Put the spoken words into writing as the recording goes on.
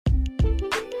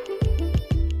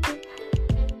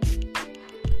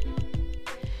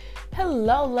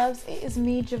Hello, loves. It is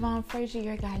me, Javon Frazier,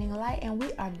 your guiding light, and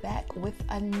we are back with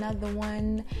another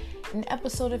one. An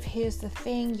episode of Here's the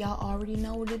Thing. Y'all already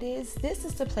know what it is. This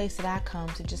is the place that I come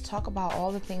to just talk about all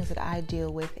the things that I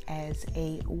deal with as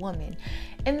a woman,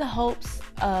 in the hopes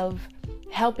of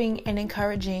helping and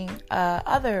encouraging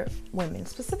other women,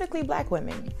 specifically Black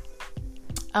women.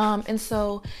 And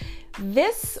so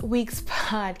this week's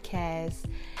podcast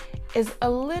is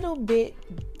a little bit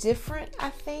different, I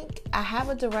think. I have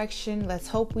a direction. Let's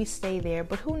hope we stay there.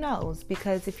 But who knows?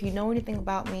 Because if you know anything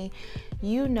about me,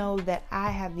 you know that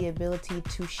I have the ability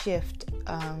to shift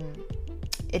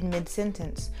in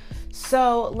mid-sentence.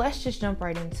 So let's just jump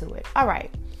right into it. All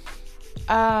right.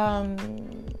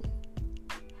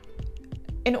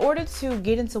 In order to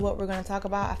get into what we're going to talk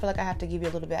about, I feel like I have to give you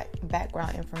a little bit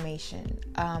background information.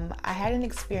 I had an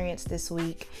experience this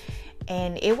week,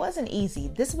 and it wasn't easy.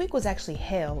 This week was actually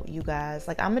hell, you guys.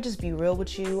 Like, I'm gonna just be real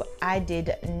with you. I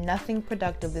did nothing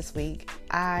productive this week.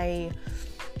 I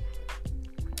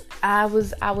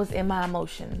was in my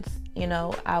emotions. You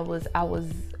know, I was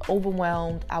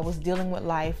overwhelmed. I was dealing with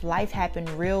life. Life happened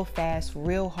real fast,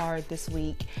 real hard this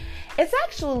week. It's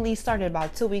actually started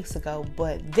about 2 weeks ago,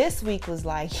 but this week was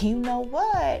like, you know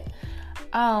what?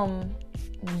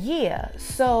 Yeah.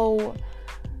 So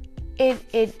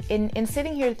in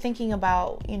sitting here thinking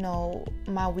about, you know,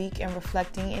 my week and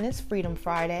reflecting, and it's Freedom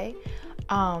Friday.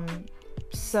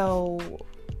 So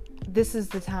this is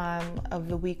the time of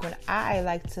the week when I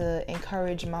like to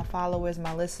encourage my followers,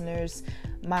 my listeners,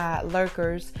 my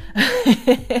lurkers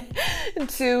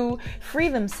to free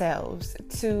themselves,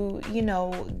 to, you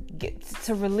know, get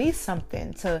to release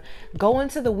something, to go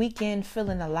into the weekend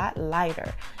feeling a lot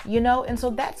lighter, you know. And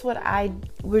so that's what I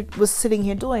was sitting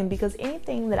here doing, because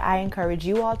anything that I encourage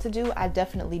you all to do, I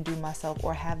definitely do myself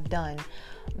or have done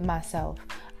myself.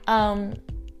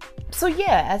 So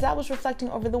yeah, as I was reflecting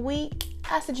over the week,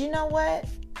 I said, you know what?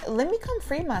 Let me come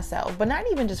free myself, but not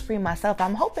even just free myself.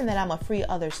 I'm hoping that I'm gonna free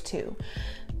others too.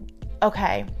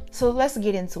 Okay, so let's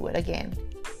get into it again.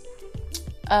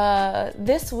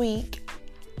 This week,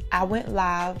 I went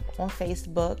live on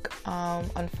Facebook.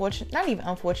 Not even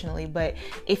unfortunately, but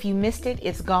if you missed it,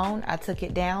 it's gone. I took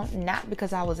it down, not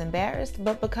because I was embarrassed,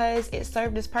 but because it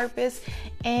served its purpose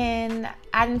and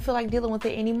I didn't feel like dealing with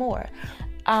it anymore.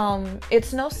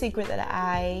 It's no secret that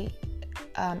I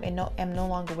am no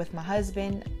longer with my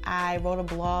husband. I wrote a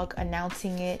blog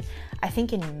announcing it, I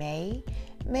think in May,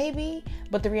 maybe.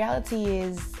 But the reality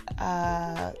is,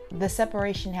 the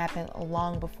separation happened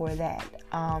long before that.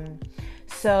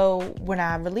 So when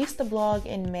I released the blog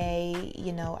in May,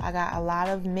 you know, I got a lot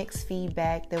of mixed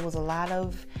feedback. There was a lot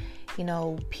of, you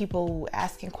know, people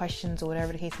asking questions or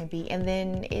whatever the case may be. And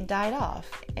then it died off.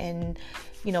 And,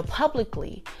 you know,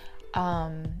 publicly,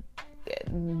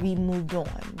 we moved on.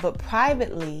 But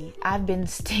privately, I've been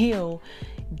still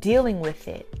dealing with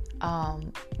it.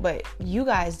 But you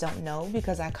guys don't know,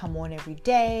 because I come on every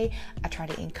day. I try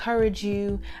to encourage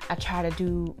you. I try to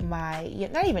do let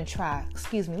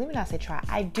me not say try.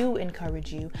 I do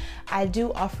encourage you. I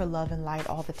do offer love and light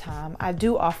all the time. I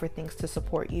do offer things to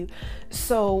support you.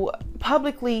 So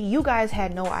publicly, you guys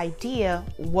had no idea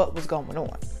what was going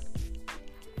on.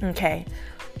 Okay.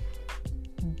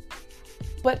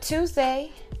 But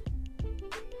Tuesday,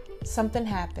 something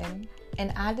happened.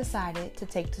 And I decided to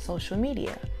take to social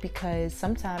media, because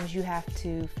sometimes you have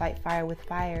to fight fire with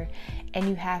fire, and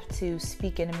you have to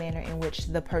speak in a manner in which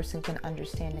the person can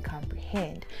understand and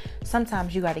comprehend.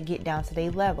 Sometimes you got to get down to their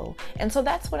level. And so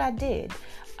that's what I did.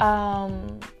 A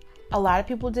lot of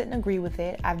people didn't agree with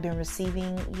it. I've been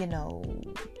receiving, you know,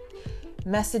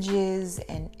 messages.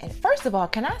 And first of all,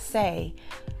 can I say,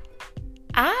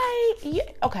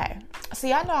 okay. So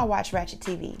y'all know I watch Ratchet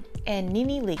TV. And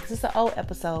Nene Leakes, it's an old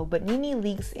episode, but Nene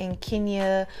Leakes and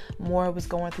Kenya Moore was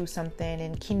going through something,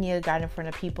 and Kenya got in front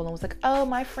of people and was like, oh,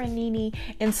 my friend Nene.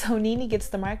 And so Nene gets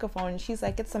the microphone and she's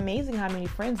like, it's amazing how many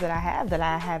friends that I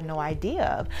have no idea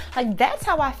of. Like, that's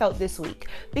how I felt this week,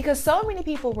 because so many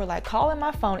people were like calling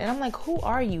my phone, and I'm like, who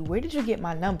are you? Where did you get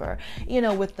my number? You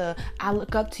know, with the, I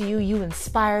look up to you, you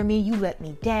inspire me, you let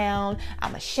me down,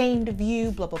 I'm ashamed of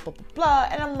you, blah, blah, blah, blah, blah.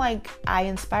 And I'm like, I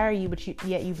inspire you, but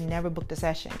yet you've never booked a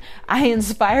session. I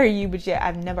inspire you, but yet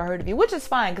I've never heard of you, which is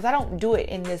fine, because I don't do it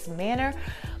in this manner,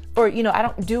 or, you know, I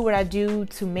don't do what I do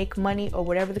to make money or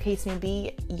whatever the case may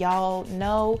be. Y'all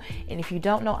know. And if you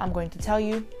don't know, I'm going to tell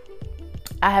you.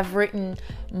 I have written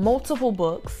multiple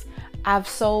books. I've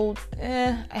sold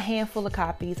a handful of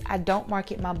copies. I don't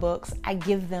market my books. I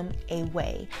give them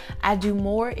away. I do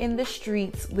more in the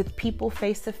streets with people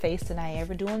face to face than I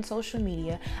ever do on social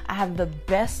media. I have the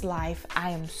best life.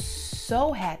 I am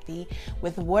so happy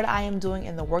with what I am doing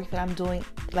and the work that I'm doing,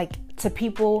 like to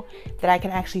people that I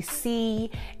can actually see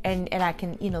and I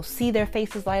can, see their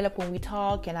faces light up when we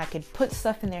talk, and I can put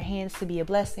stuff in their hands to be a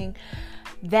blessing.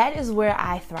 That is where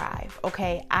I thrive,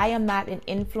 okay? I am not an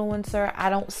influencer.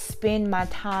 I don't spend my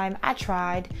time. I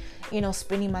tried,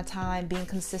 spending my time being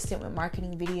consistent with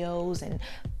marketing videos and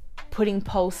putting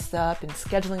posts up and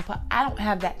scheduling. I don't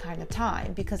have that kind of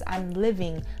time because I'm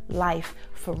living life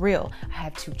for real. I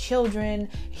have 2 children,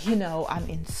 I'm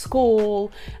in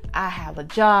school. I have a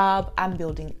job.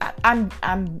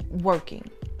 I'm working.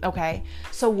 Okay,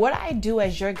 so what I do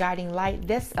as your guiding light,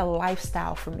 that's a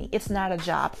lifestyle for me. It's not a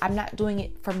job. I'm not doing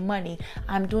it for money.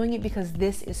 I'm doing it because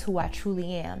this is who I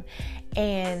truly am.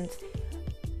 And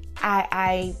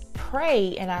I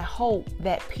pray and I hope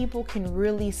that people can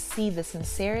really see the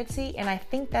sincerity. And I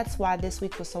think that's why this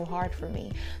week was so hard for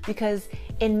me, because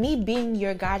in me being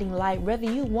your guiding light, whether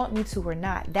you want me to or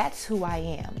not, that's who I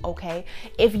am. Okay.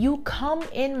 If you come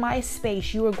in my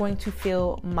space, you are going to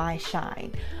feel my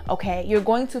shine. Okay. You're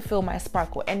going to feel my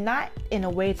sparkle, and not in a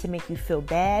way to make you feel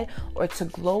bad or to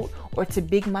gloat or to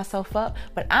big myself up,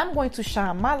 but I'm going to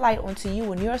shine my light onto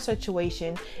you in your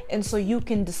situation. And so you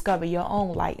can discover your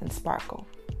own light and sparkle.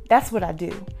 That's what I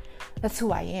do. That's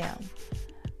who I am.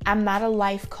 I'm not a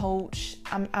life coach.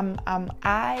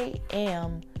 I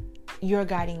am your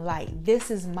guiding light.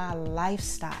 This is my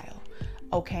lifestyle.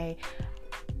 Okay.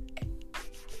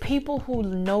 People who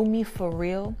know me for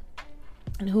real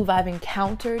and who I've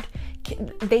encountered,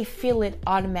 they feel it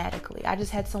automatically. I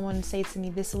just had someone say to me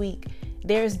this week,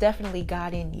 there's definitely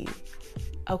God in you.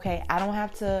 Okay. I don't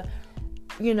have to,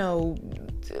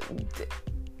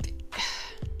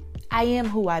 I am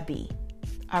who I be.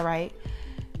 All right.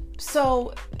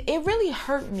 So it really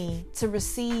hurt me to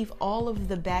receive all of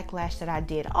the backlash that I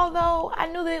did, although I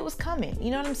knew that it was coming.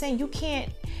 You know what I'm saying? You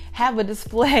can't have a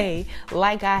display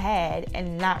like I had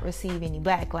and not receive any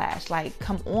backlash. Like,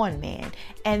 come on, man.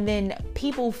 And then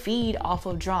people feed off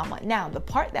of drama. Now, the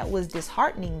part that was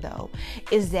disheartening, though,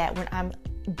 is that when I'm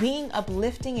being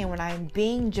uplifting and when I'm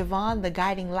being Javon, the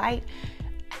guiding light,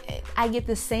 I get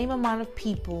the same amount of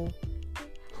people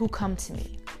who come to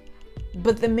me.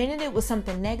 But the minute it was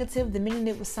something negative, the minute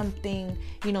it was something,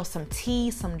 some tea,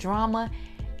 some drama,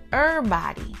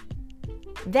 everybody,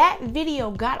 that video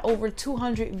got over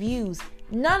 200 views.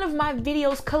 None of my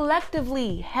videos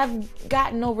collectively have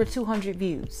gotten over 200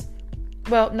 views.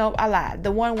 Well, no, I lied.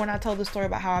 The one when I told the story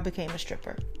about how I became a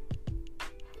stripper.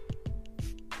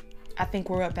 I think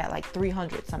we're up at like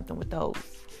 300 something with those.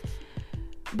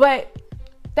 But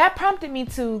that prompted me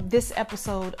to this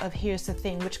episode of Here's the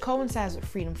Thing, which coincides with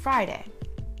Freedom Friday.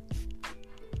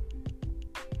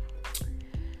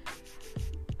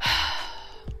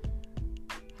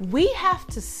 We have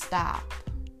to stop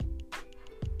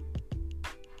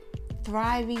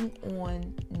thriving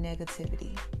on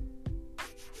negativity.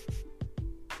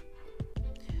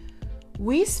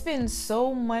 We spend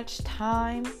so much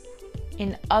time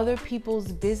in other people's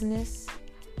business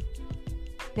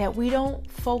that we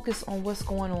don't focus on what's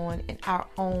going on in our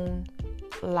own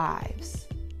lives.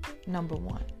 Number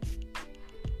 1.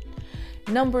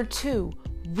 Number 2,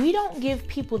 we don't give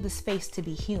people the space to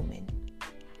be human.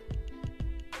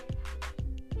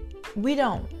 We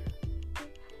don't.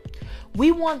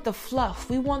 We want the fluff.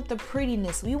 We want the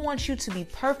prettiness. We want you to be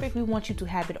perfect. We want you to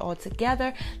have it all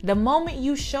together. The moment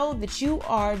you show that you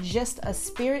are just a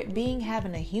spirit being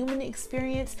having a human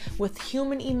experience with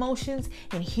human emotions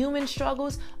and human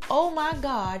struggles, oh my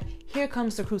God, here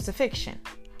comes the crucifixion.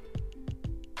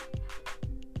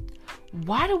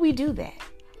 Why do we do that?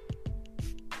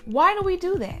 Why do we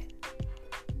do that?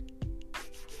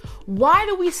 Why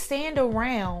do we stand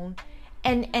around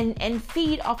and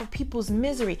feed off of people's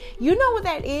misery? You know what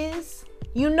that is?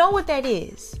 You know what that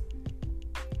is?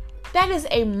 That is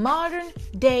a modern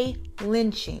day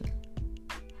lynching.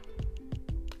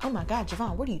 Oh my God,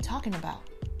 Javon, what are you talking about?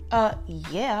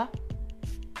 Yeah.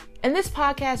 And this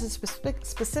podcast is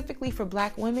specifically for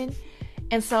Black women.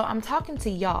 And so I'm talking to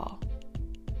y'all.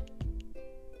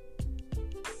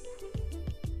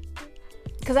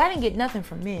 Because I didn't get nothing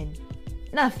from men.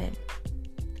 Nothing.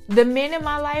 The men in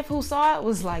my life who saw it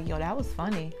was like, yo, that was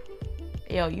funny.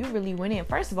 Yo, you really went in.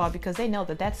 First of all, because they know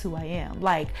that that's who I am.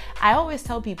 Like, I always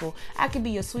tell people, I could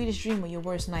be your sweetest dream or your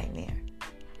worst nightmare.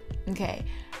 Okay.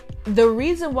 The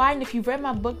reason why, and if you've read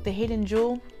my book, The Hidden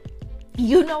Jewel,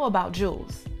 you know about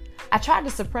jewels. I tried to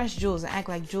suppress Jules and act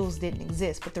like Jules didn't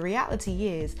exist. But the reality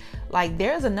is, like,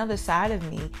 there's another side of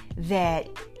me that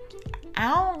I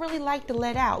don't really like to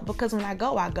let out, because when I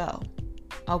go, I go.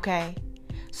 Okay?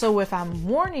 So if I'm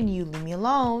warning you, leave me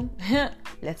alone.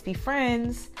 Let's be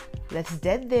friends. Let's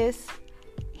dead this.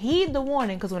 Heed the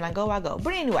warning, because when I go, I go.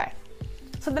 But anyway,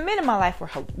 so the men in my life were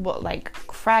like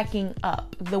cracking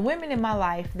up. The women in my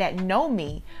life that know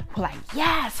me were like,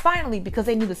 yes, finally, because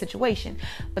they knew the situation.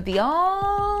 But the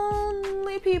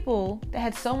only people that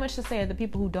had so much to say are the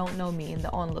people who don't know me and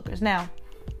the onlookers. Now,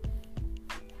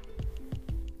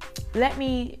 let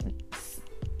me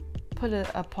put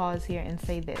a pause here and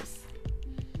say this.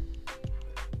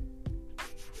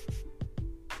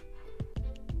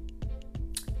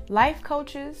 Life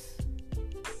coaches,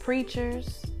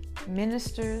 preachers,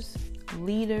 ministers,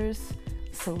 leaders,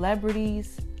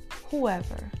 celebrities,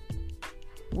 whoever,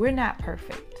 we're not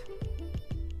perfect.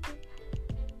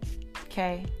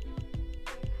 Okay?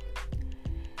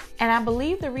 And I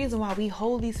believe the reason why we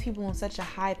hold these people on such a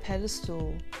high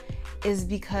pedestal is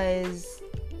because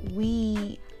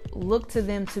we look to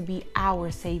them to be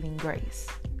our saving grace.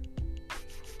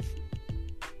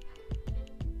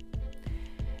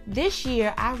 This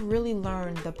year, I really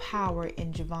learned the power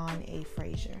in Javon A.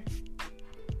 Frazier.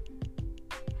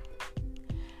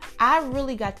 I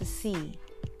really got to see.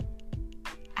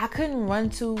 I couldn't run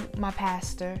to my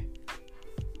pastor.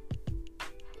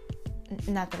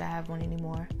 Not that I have one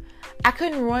anymore. I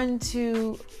couldn't run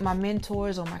to my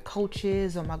mentors or my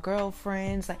coaches or my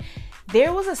girlfriends. Like,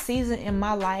 there was a season in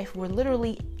my life where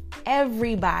literally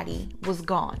everybody was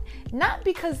gone. Not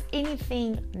because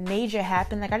anything major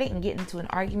happened, like I didn't get into an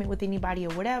argument with anybody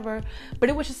or whatever, but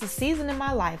it was just a season in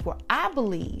my life where I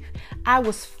believe I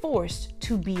was forced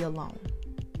to be alone.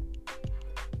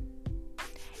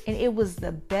 And it was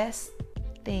the best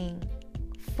thing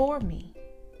for me.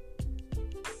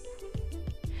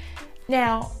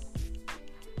 Now,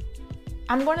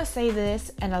 I'm going to say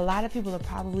this, and a lot of people are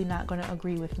probably not going to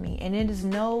agree with me, and it is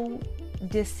no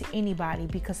diss to anybody,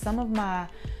 because some of my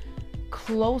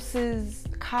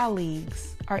closest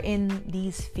colleagues are in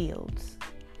these fields.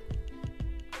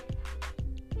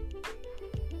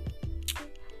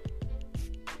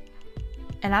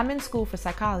 And I'm in school for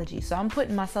psychology, so I'm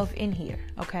putting myself in here,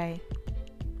 okay?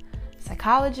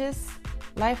 Psychologists,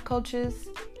 life coaches,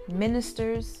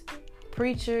 ministers,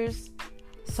 preachers,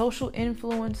 social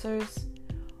influencers,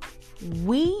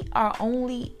 we are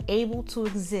only able to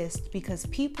exist because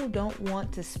people don't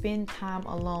want to spend time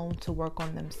alone to work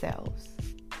on themselves.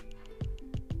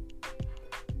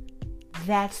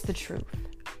 That's the truth.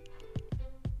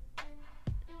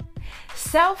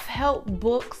 Self-help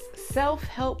books,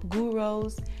 self-help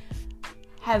gurus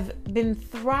have been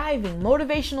thriving.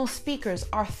 Motivational speakers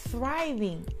are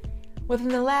thriving within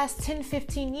the last 10,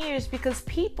 15 years because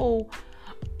people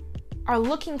are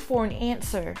looking for an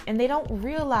answer, and they don't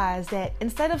realize that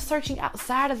instead of searching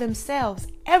outside of themselves,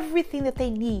 everything that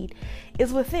they need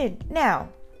is within. Now,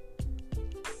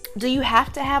 do you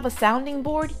have to have a sounding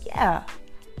board? Yeah.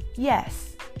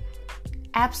 Yes.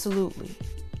 Absolutely.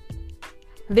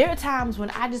 There are times when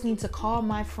I just need to call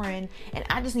my friend and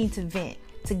I just need to vent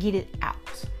to get it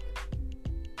out.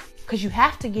 Because you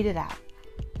have to get it out.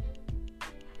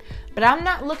 But I'm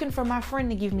not looking for my friend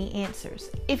to give me answers.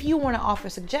 If you want to offer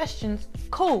suggestions,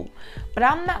 cool. But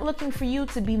I'm not looking for you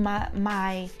to be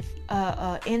my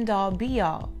end all be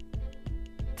all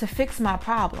to fix my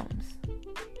problems.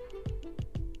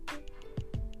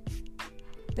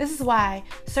 This is why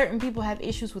certain people have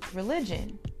issues with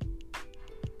religion.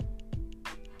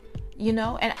 You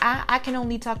know, and I can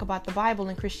only talk about the Bible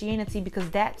and Christianity because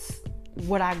that's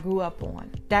what I grew up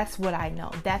on. That's what I know.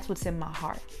 That's what's in my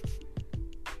heart.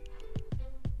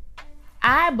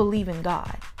 I believe in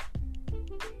God.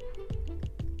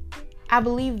 I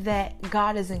believe that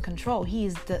God is in control. He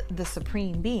is the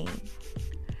supreme being.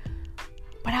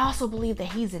 But I also believe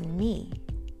that He's in me,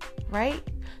 right?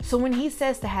 So when He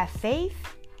says to have faith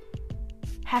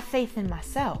in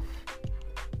myself.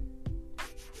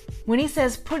 When He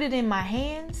says put it in my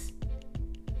hands,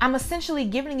 I'm essentially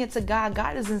giving it to God.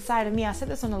 God is inside of me. I said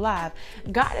this on the live.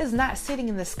 God is not sitting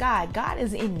in the sky. God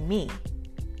is in me.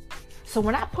 So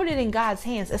when I put it in God's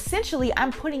hands, essentially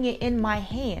I'm putting it in my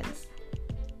hands.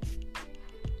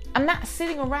 I'm not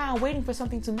sitting around waiting for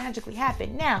something to magically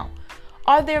happen. Now,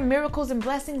 are there miracles and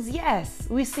blessings? Yes,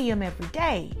 we see them every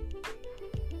day.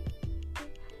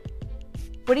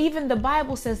 But even the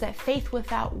Bible says that faith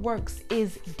without works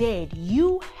is dead.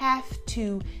 You have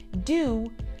to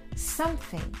do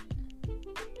something.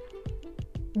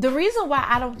 The reason why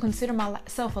I don't consider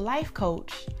myself a life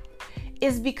coach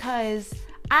is because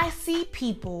I see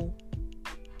people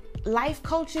life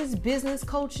coaches, business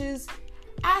coaches,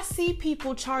 I see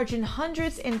people charging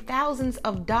hundreds and thousands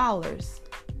of dollars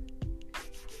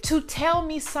to tell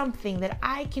me something that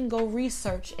I can go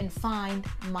research and find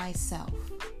myself.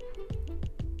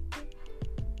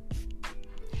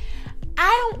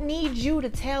 I don't need you to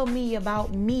tell me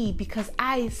about me because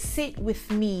I sit with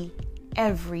me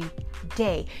every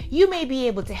day. You may be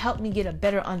able to help me get a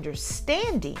better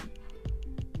understanding,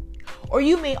 or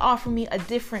you may offer me a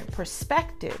different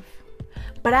perspective,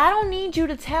 but I don't need you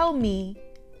to tell me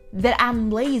that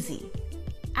I'm lazy.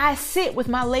 I sit with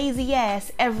my lazy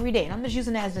ass every day. And I'm just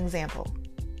using that as an example.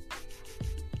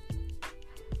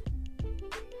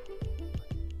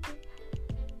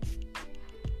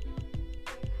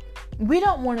 We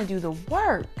don't want to do the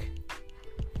work.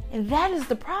 And that is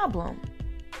the problem.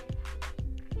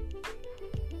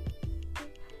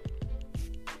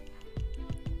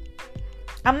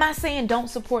 I'm not saying don't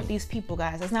support these people,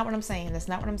 guys. That's not what I'm saying. That's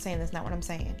not what I'm saying. That's not what I'm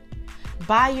saying.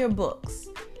 Buy your books.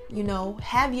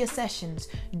 Have your sessions.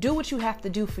 Do what you have to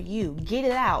do for you. Get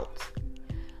it out.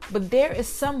 But there is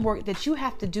some work that you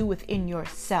have to do within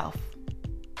yourself.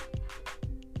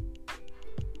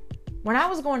 When I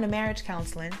was going to marriage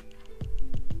counseling,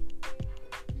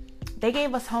 they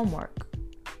gave us homework.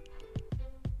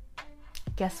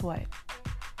 Guess what?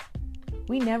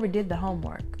 We never did the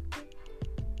homework.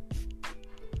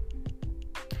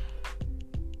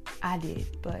 I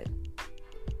did, but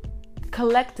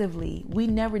collectively, we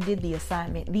never did the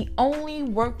assignment. The only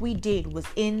work we did was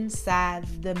inside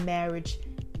the marriage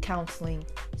counseling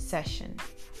session.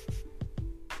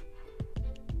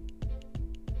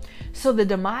 So the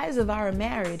demise of our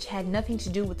marriage had nothing to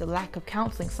do with the lack of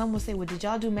counseling. Some will say, well, did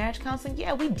y'all do marriage counseling?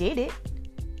 Yeah, we did it.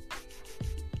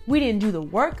 We didn't do the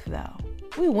work, though.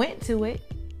 We went to it.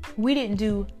 We didn't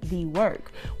do the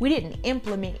work. We didn't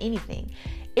implement anything.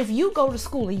 If you go to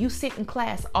school and you sit in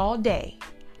class all day,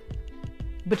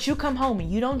 but you come home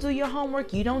and you don't do your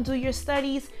homework, you don't do your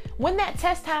studies, when that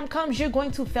test time comes, you're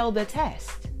going to fail the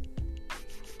test.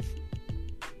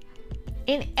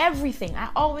 In everything, I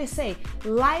always say,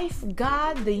 life,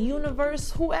 God, the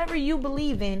universe, whoever you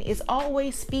believe in is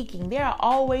always speaking. There are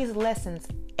always lessons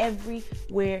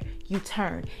everywhere you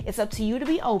turn. It's up to you to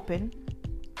be open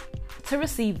to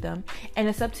receive them, and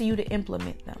it's up to you to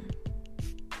implement them.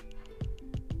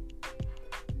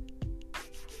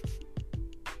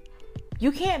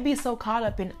 You can't be so caught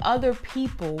up in other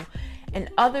people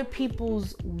and other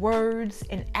people's words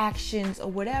and actions or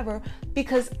whatever,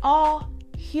 because all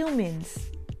humans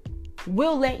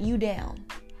will let you down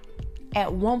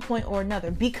at one point or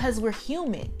another, because we're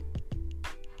human.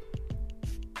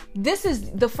 This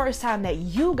is the first time that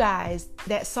you guys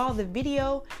that saw the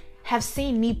video have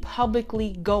seen me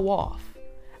publicly go off.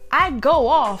 I go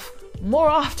off more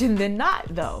often than not,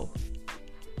 though.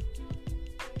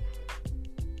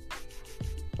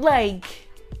 Like,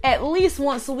 at least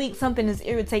once a week, something is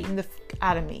irritating the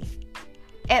out of me.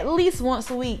 At least once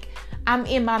a week, I'm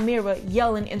in my mirror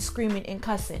yelling and screaming and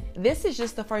cussing. This is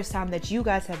just the first time that you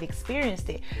guys have experienced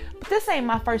it. But this ain't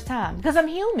my first time, because I'm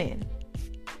human.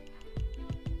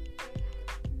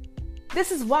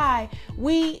 This is why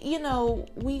we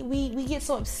get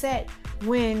so upset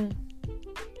when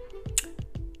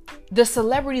the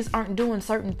celebrities aren't doing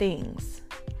certain things.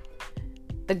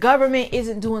 The government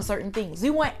isn't doing certain things. We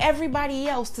want everybody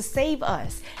else to save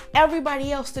us.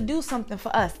 Everybody else to do something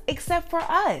for us, except for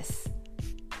us.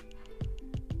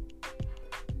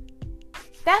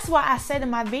 That's why I said in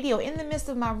my video, in the midst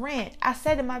of my rant, I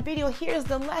said in my video, here's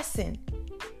the lesson.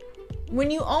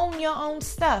 When you own your own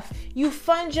stuff, you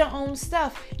fund your own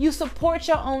stuff, you support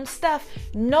your own stuff,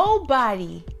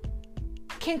 nobody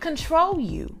can control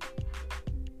you.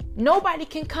 Nobody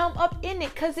can come up in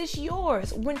it because it's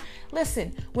yours. When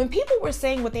people were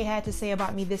saying what they had to say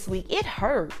about me this week, it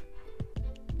hurt.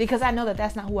 Because I know that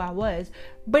that's not who I was.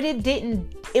 But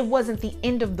it wasn't the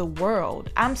end of the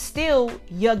world. I'm still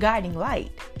your guiding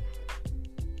light.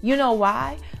 You know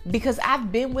why? Because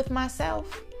I've been with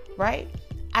myself, right?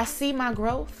 I see my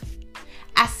growth.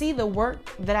 I see the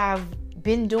work that I've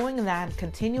been doing and that I'm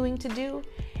continuing to do.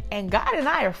 And God and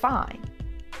I are fine.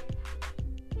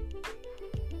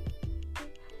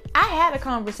 I had a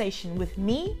conversation with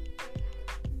me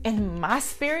and my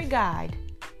spirit guide,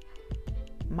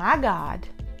 my God,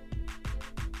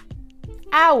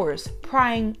 hours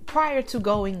prior to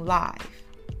going live.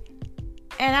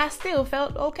 And I still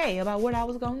felt okay about what I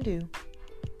was going to do.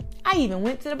 I even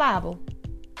went to the Bible.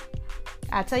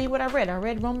 I'll tell you what I read. I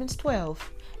read Romans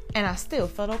 12. And I still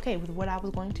felt okay with what I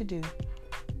was going to do.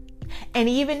 And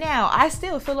even now, I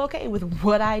still feel okay with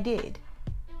what I did.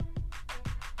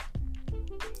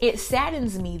 It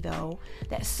saddens me, though,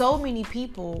 that so many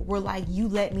people were like, you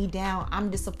let me down. I'm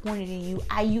disappointed in you.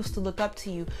 I used to look up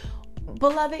to you.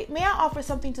 Beloved, may I offer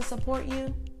something to support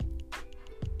you?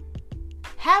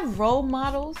 Have role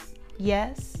models,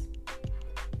 yes.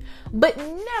 But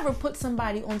never put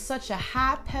somebody on such a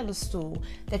high pedestal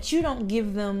that you don't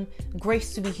give them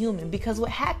grace to be human. Because what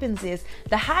happens is,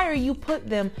 the higher you put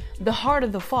them, the harder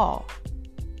the fall.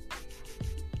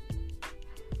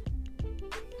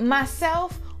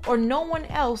 Myself or no one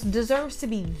else deserves to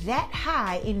be that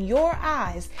high in your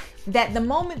eyes that the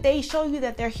moment they show you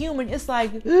that they're human, it's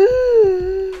like,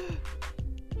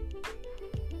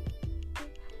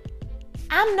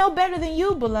 I'm no better than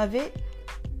you, beloved.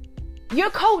 Your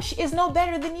coach is no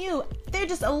better than you. They're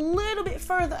just a little bit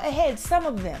further ahead. Some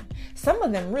of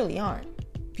them really aren't,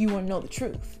 if you want to know the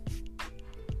truth.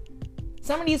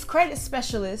 Some of these credit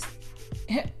specialists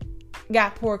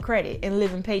got poor credit and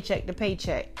living paycheck to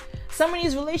paycheck. Some of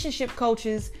these relationship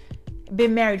coaches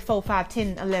been married 4, 5,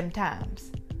 10, 11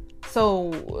 times.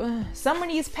 So some of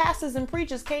these pastors and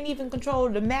preachers can't even control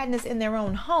the madness in their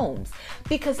own homes,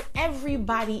 because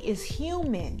everybody is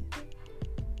human.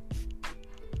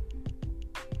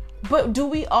 But do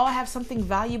we all have something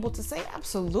valuable to say?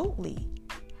 Absolutely.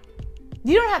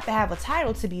 You don't have to have a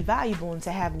title to be valuable and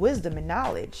to have wisdom and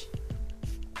knowledge.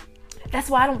 That's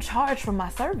why I don't charge for my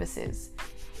services.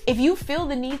 If you feel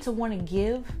the need to want to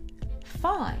give,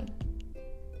 fine.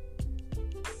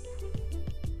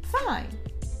 Fine.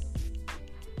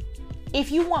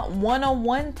 If you want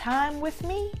one-on-one time with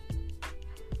me,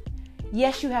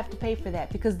 yes, you have to pay for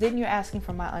that, because then you're asking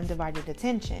for my undivided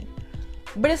attention.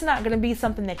 But it's not going to be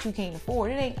something that you can't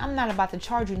afford. I'm not about to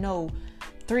charge you no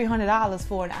 $300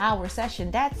 for an hour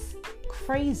session. That's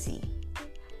crazy.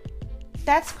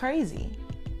 That's crazy.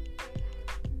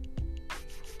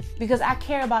 Because I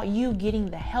care about you getting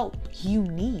the help you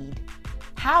need.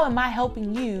 How am I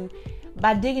helping you?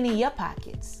 By digging in your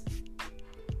pockets.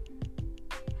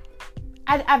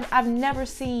 I've never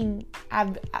seen,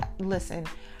 listen,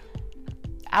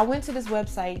 I went to this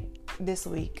website this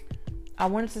week. I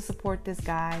wanted to support this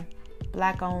guy,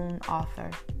 Black-owned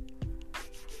author,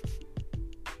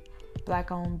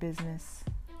 Black-owned business.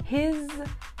 His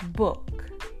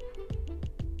book,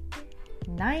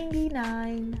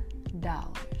 $99.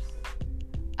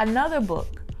 Another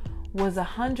book was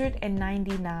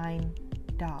 $199.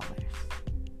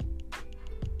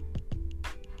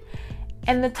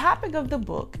 And the topic of the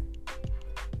book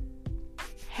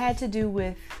had to do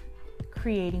with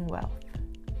creating wealth.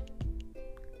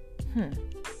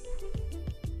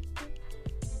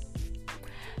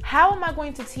 How am I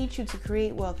going to teach you to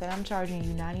create wealth and I'm charging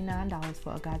you $99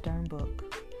 for a goddamn book?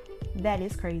 That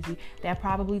is crazy. That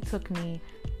probably took me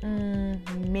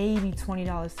maybe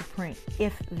 $20 to print,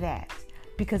 if that.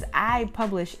 Because I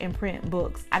publish and print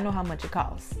books. I know how much it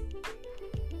costs.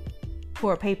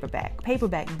 For a paperback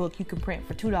book you can print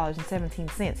for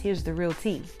 $2.17. Here's the real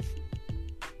tea.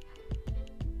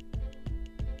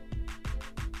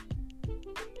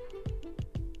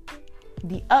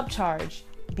 The upcharge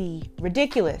be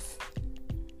ridiculous.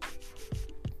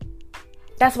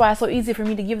 That's why it's so easy for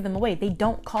me to give them away. They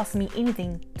don't cost me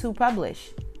anything to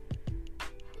publish.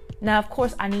 Now, of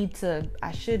course, I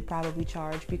should probably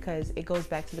charge, because it goes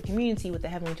back to the community with the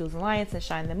Heavenly Jewels Alliance and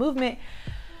Shine the Movement,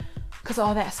 because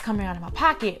all that's coming out of my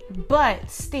pocket.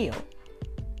 But still,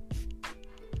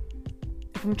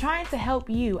 if I'm trying to help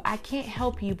you, I can't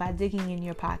help you by digging in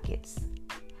your pockets.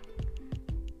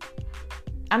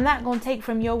 I'm not going to take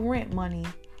from your rent money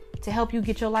to help you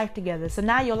get your life together. So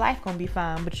now your life going to be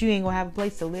fine, but you ain't going to have a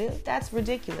place to live. That's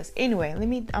ridiculous. Anyway,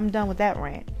 I'm done with that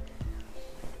rant.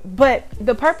 But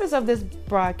the purpose of this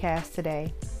broadcast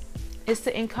today is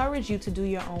to encourage you to do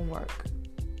your own work.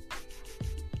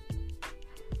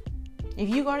 If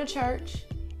you go to church,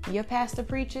 your pastor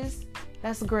preaches,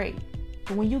 that's great.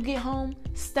 But when you get home,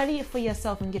 study it for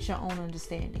yourself and get your own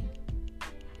understanding.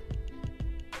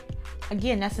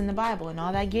 Again, that's in the Bible, and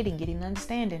all that getting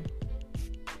understanding.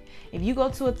 If you go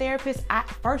to a therapist,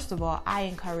 first of all, I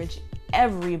encourage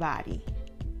everybody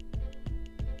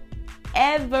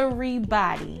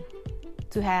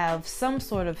to have some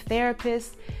sort of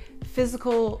therapist,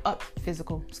 spiritual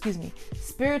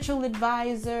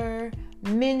advisor,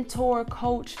 mentor,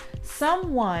 coach,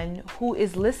 someone who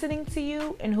is listening to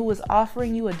you and who is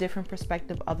offering you a different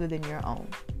perspective other than your own.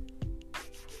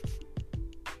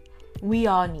 We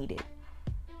all need it.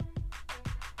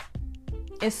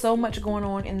 It's so much going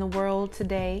on in the world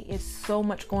today.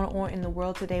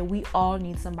 We all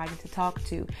need somebody to talk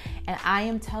to. And I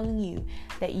am telling you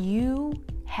that you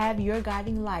have your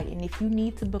guiding light. And if you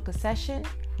need to book a session,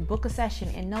 Book a session,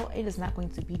 and no, it is not going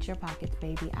to beat your pockets,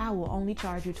 baby. I will only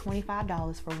charge you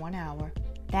 $25 for 1 hour.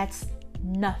 That's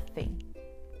nothing.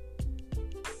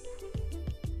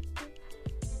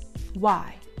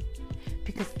 Why?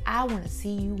 Because I want to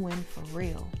see you win for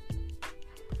real.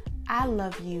 I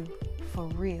love you for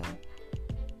real.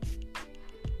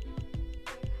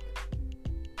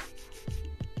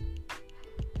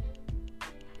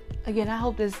 Again, I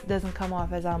hope this doesn't come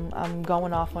off as I'm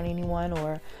going off on anyone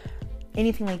or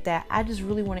anything like that. I just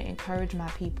really want to encourage my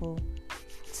people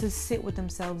to sit with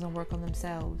themselves and work on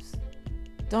themselves.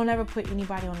 Don't ever put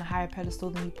anybody on a higher pedestal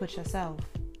than you put yourself.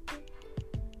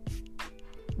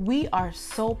 We are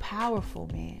so powerful,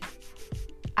 man.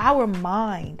 Our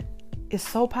mind is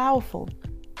so powerful.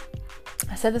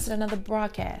 I said this in another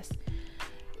broadcast.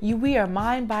 We are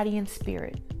mind, body, and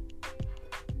spirit.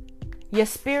 Your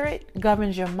spirit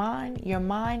governs your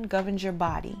mind governs your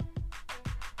body.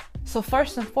 So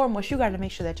first and foremost, you got to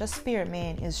make sure that your spirit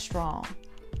man is strong,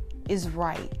 is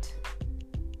right.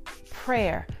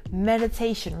 Prayer,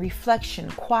 meditation,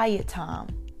 reflection, quiet time.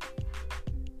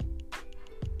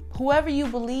 Whoever you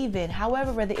believe in,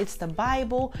 however, whether it's the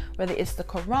Bible, whether it's the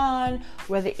Quran,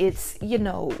 whether it's,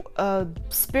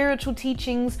 spiritual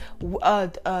teachings,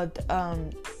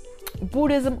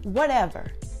 Buddhism, whatever.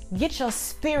 Get your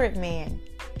spirit man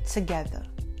together,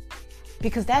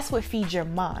 because that's what feeds your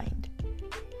mind.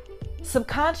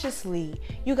 Subconsciously,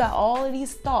 you got all of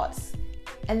these thoughts,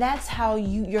 and that's how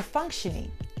you're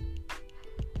functioning.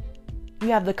 You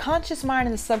have the conscious mind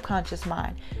and the subconscious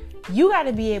mind. You got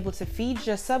to be able to feed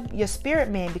your spirit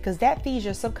man, because that feeds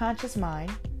your subconscious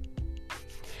mind.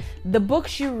 The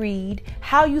books you read,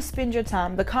 how you spend your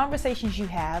time, the conversations you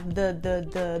have,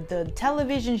 the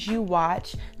televisions you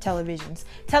watch,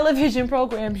 television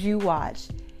programs you watch,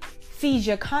 feeds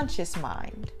your conscious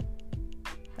mind.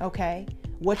 Okay?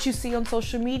 What you see on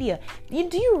social media. Do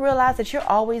you realize that you're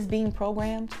always being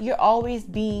programmed? You're always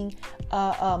being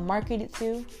marketed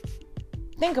to?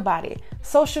 Think about it.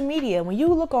 Social media, when you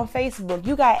look on Facebook,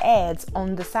 you got ads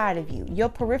on the side of you. Your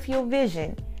peripheral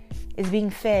vision is being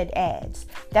fed ads.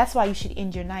 That's why you should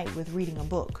end your night with reading a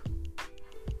book.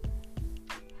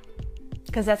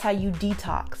 Because that's how you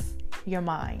detox your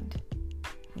mind.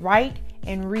 Write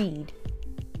and read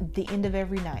the end of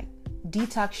every night.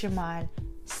 Detox your mind.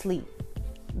 Sleep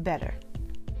better.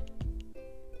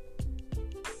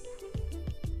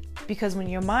 Because when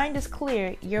your mind is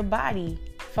clear, your body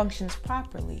functions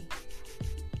properly.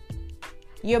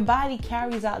 Your body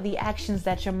carries out the actions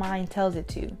that your mind tells it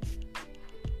to.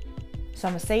 So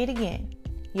I'm going to say it again.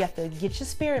 You have to get your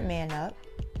spirit man up.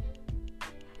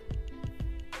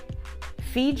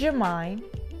 Feed your mind.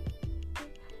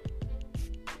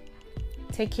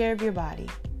 Take care of your body.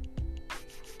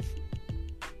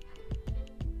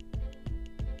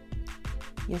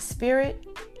 Your spirit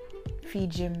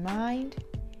feeds your mind.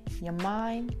 Your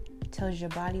mind tells your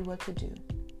body what to do.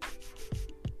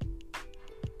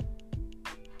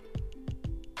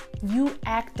 You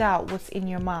act out what's in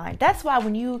your mind. That's why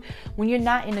when you're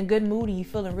not in a good mood and you're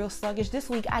feeling real sluggish, this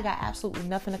week I got absolutely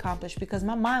nothing accomplished because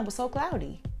my mind was so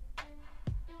cloudy.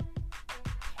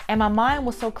 And my mind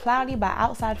was so cloudy by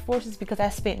outside forces because I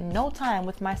spent no time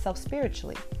with myself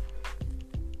spiritually.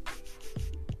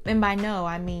 And by no,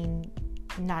 I mean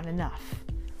not enough.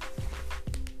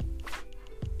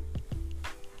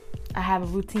 I have a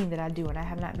routine that I do, and I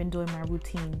have not been doing my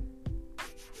routine.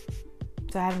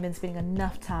 So I haven't been spending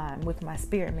enough time with my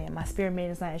spirit man. My spirit man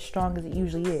is not as strong as it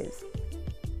usually is.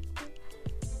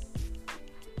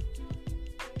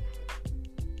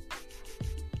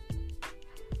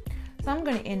 So I'm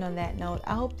going to end on that note.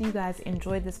 I hope you guys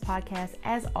enjoyed this podcast.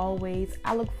 As always,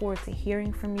 I look forward to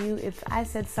hearing from you. If I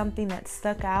said something that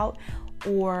stuck out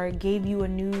or gave you a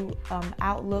new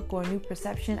outlook or a new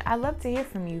perception, I'd love to hear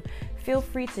from you. Feel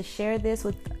free to share this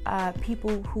with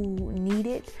people who need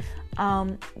it.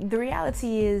 The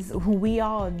reality is we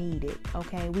all need it,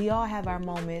 okay? We all have our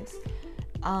moments.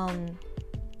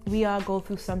 We all go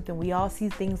through something. We all see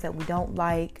things that we don't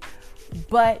like,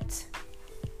 but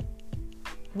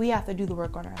we have to do the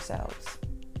work on ourselves.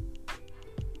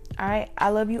 All right. I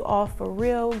love you all for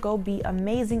real. Go be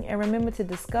amazing. And remember to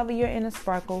discover your inner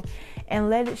sparkle and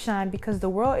let it shine, because the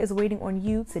world is waiting on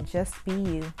you to just be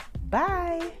you.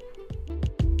 Bye.